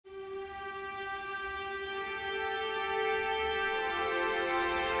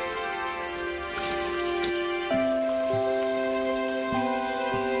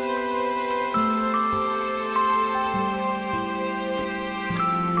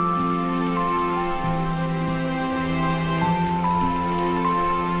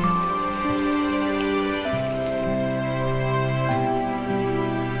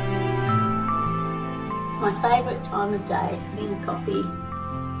favourite time of day, having a coffee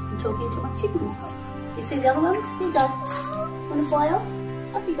and talking to my chickens. You see the other ones? Here you go. Want to fly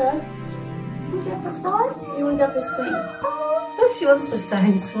off? Off you go. You want to go for a fly? You want to go for a swing? Look, she wants to stay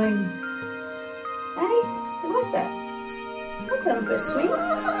and swing. Hey, you like that? I'm going for a swing.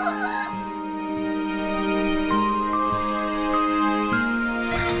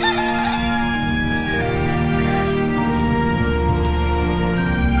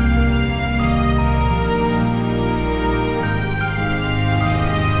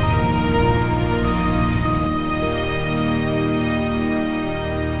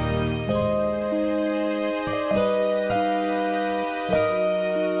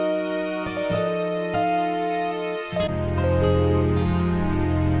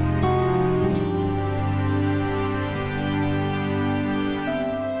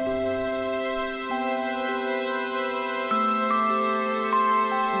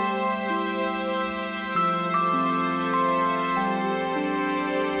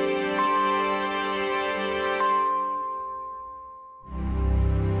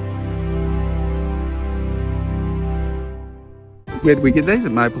 Where did we get these?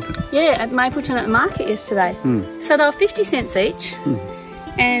 At Mapleton? Yeah, at Mapleton at the market yesterday. So they were 50 cents each.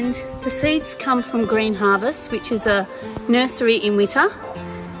 And the seeds come from Green Harvest, which is a nursery in Witter.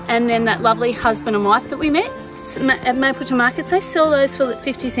 And then that lovely husband and wife that we met at Mapleton Markets, they sell those for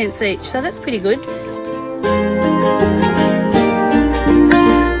 50 cents each. So that's pretty good.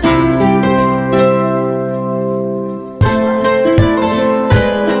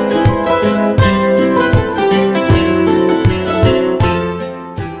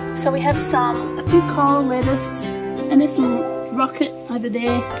 So we have a few coral lettuce, and there's some rocket over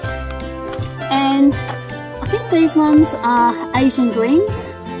there. And I think these ones are Asian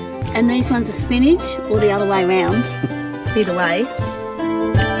greens, and these ones are spinach, or the other way around, either way.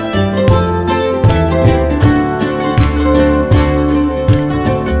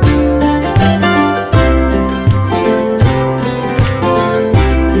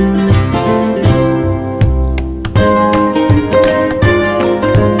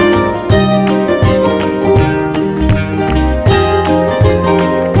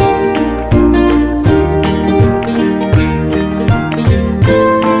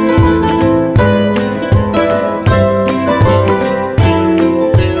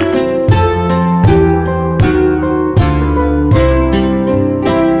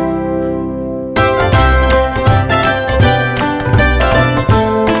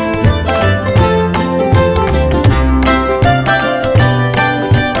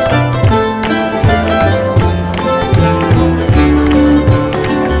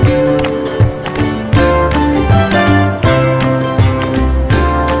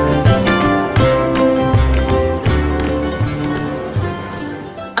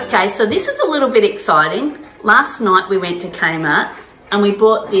 Okay, so this is a little bit exciting. Last night we went to Kmart and we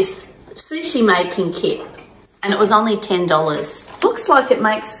bought this sushi making kit, and it was only $10. Looks like it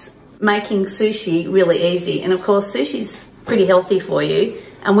makes making sushi really easy, and of course sushi's pretty healthy for you,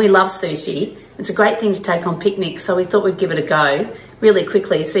 and we love sushi. It's a great thing to take on picnics, so we thought we'd give it a go really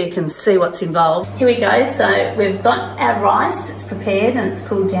quickly so you can see what's involved. Here we go. So we've got our rice, it's prepared and it's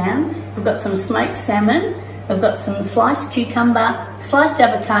cooled down. We've got some smoked salmon. We've got some sliced cucumber, sliced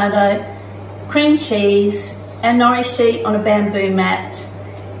avocado, cream cheese, and nori sheet on a bamboo mat.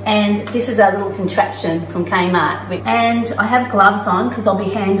 And this is our little contraption from Kmart. And I have gloves on because I'll be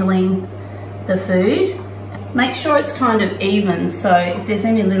handling the food. Make sure it's kind of even, so if there's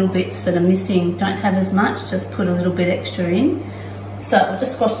any little bits that are missing, don't have as much, just put a little bit extra in. So I'll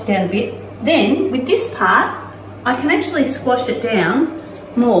just squash it down a bit. Then with this part, I can actually squash it down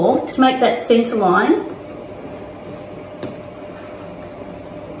more to make that center line.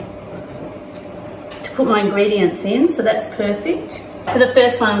 Put my ingredients in, so that's perfect. For the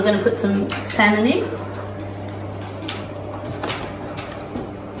first one, I'm going to put some salmon in.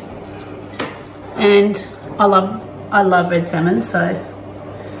 And I love red salmon, so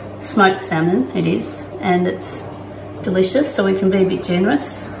smoked salmon it is, and it's delicious, so we can be a bit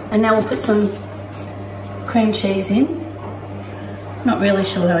generous. And now we'll put some cream cheese in. Not really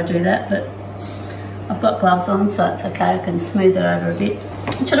sure how I do that, but I've got gloves on, so it's okay. I can smooth it over a bit.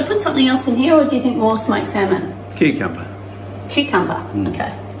 Should I put something else in here, or do you think more smoked salmon? Cucumber. Cucumber, okay.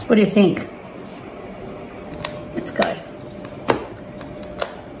 What do you think? Let's go.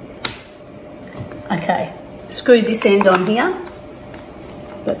 Okay, screw this end on here.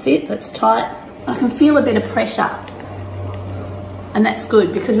 That's it, that's tight. I can feel a bit of pressure. And that's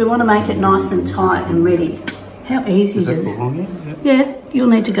good, because we want to make it nice and tight and ready. How easy is it? Yeah, you'll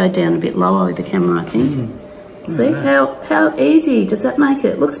need to go down a bit lower with the camera, I think. See, how easy does that make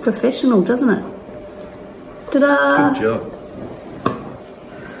it? It looks professional, doesn't it? Ta-da! Good job.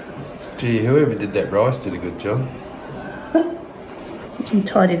 Gee, whoever did that rice did a good job. I can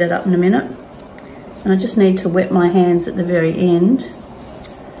tidy that up in a minute. And I just need to wet my hands at the very end.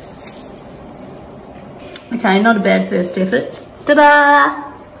 Okay, not a bad first effort.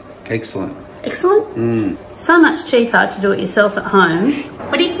 Ta-da! Excellent. Excellent. So much cheaper to do it yourself at home.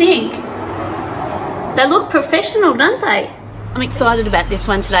 What do you think? They look professional, don't they? I'm excited about this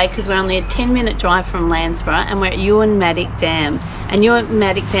one today because we're only a 10-minute drive from Landsborough and we're at Ewan-Maddock Dam. And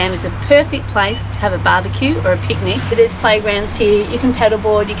Ewan-Maddock Dam is a perfect place to have a barbecue or a picnic. There's playgrounds here, you can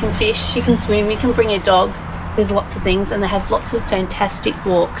paddleboard, you can fish, you can swim, you can bring your dog. There's lots of things and they have lots of fantastic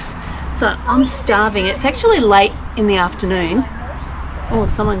walks. So I'm starving. It's actually late in the afternoon. Oh,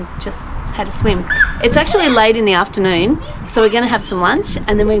 someone just had a swim. It's actually late in the afternoon, so we're going to have some lunch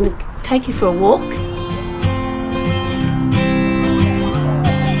and then we're going to take you for a walk.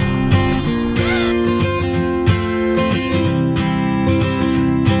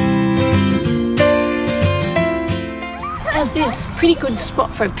 How's this? Pretty good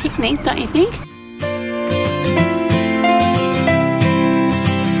spot for a picnic, don't you think?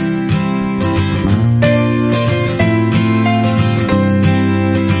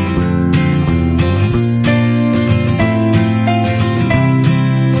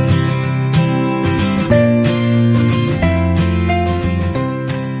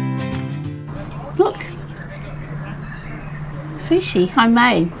 Sushi,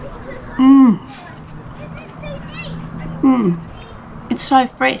 homemade. It's so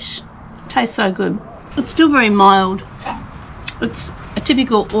fresh. Tastes so good. It's still very mild. It's a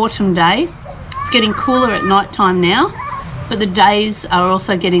typical autumn day. It's getting cooler at night time now, but the days are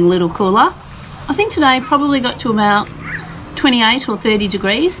also getting a little cooler. I think today probably got to about 28 or 30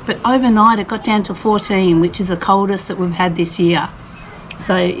 degrees, but overnight it got down to 14, which is the coldest that we've had this year.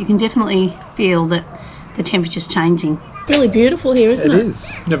 So you can definitely feel that the temperature's changing. Really beautiful here, isn't it? It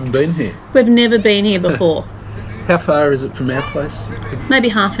is. Never been here. We've never been here before. How far is it from our place? Maybe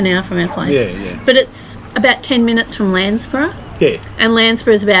half an hour from our place. Yeah. But it's about 10 minutes from Landsborough. Yeah. And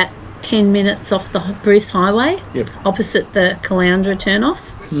Landsborough is about 10 minutes off the Bruce Highway, opposite the Caloundra turnoff.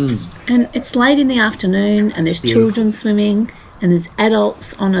 And it's late in the afternoon and there's children swimming and there's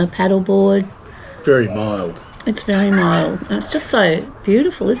adults on a paddleboard. Very mild. It's very mild and it's just so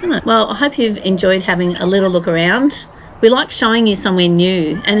beautiful, isn't it? Well, I hope you've enjoyed having a little look around. We like showing you somewhere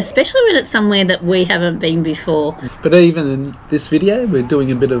new, and especially when it's somewhere that we haven't been before. But even in this video, we're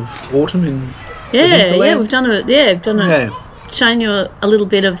doing a bit of autumn in the hinterland. We've done it. Shown you a little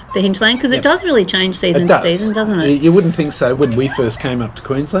bit of the hinterland because it does really change season to season, doesn't it? You wouldn't think so when we first came up to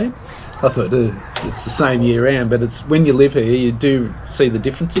Queensland. I thought it's the same year round, but it's when you live here, you do see the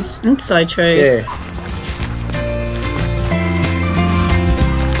differences. It's so true. Yeah.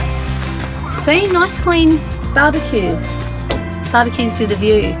 See, nice clean barbecues. Barbecues with a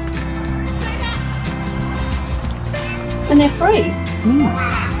view. And they're free.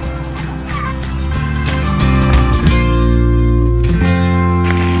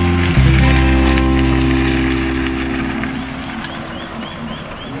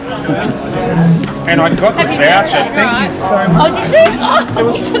 And I got the voucher. Thank you so much. Oh, did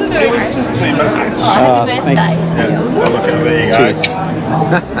you? It was just $2. Happy birthday. Yeah, well, look, there you go.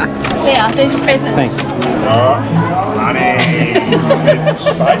 There's your present. Thanks. Oh, honey,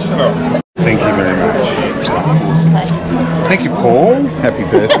 sensational. Thank you very much. Thank you, Paul. Happy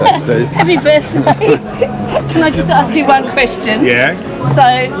birthday, Steve. Happy birthday. Can I just ask you one question? Yeah.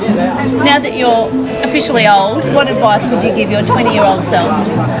 So, now that you're officially old, what advice would you give your 20-year-old self?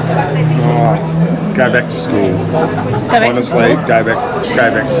 Oh, go back to school. Honestly, go back to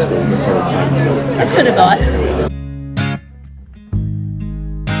school. That's all it's saying. So. That's good advice.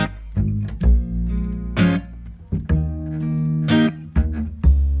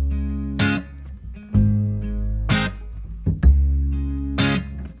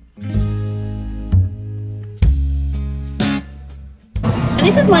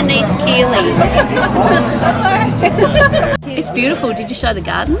 This is my niece Keely. It's beautiful. Did you show the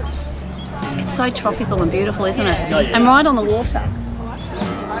gardens? It's so tropical and beautiful, isn't it? And right on the water.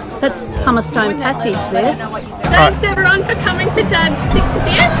 That's Hummerstone Passage there. Thanks everyone for coming for Dad's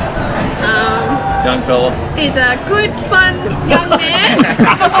 60th. Young fella. He's a good, fun young man.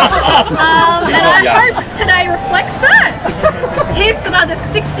 And I hope today reflects that. Here's to another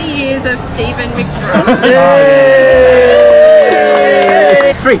 60 years of Stephen McBride.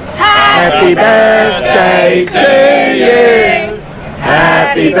 Happy birthday to you.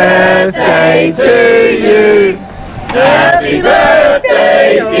 Happy birthday to you. Happy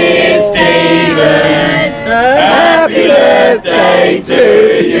birthday, dear Stephen. Happy birthday to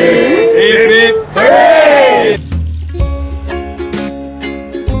you. Hip hip hooray!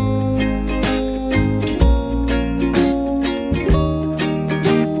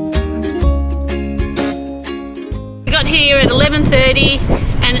 2:30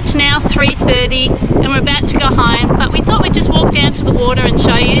 and it's now 3:30 and we're about to go home, but we thought we'd just walk down to the water and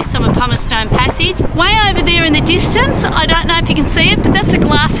show you some of Pumice-Stone Passage. Way over there in the distance, I don't know if you can see it, but that's the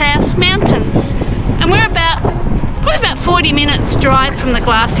Glasshouse Mountains. And we're probably about 40 minutes drive from the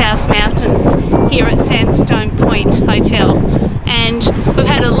Glasshouse Mountains here at Sandstone Point Hotel. And we've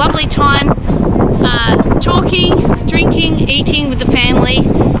had a lovely time talking, drinking, eating with the family.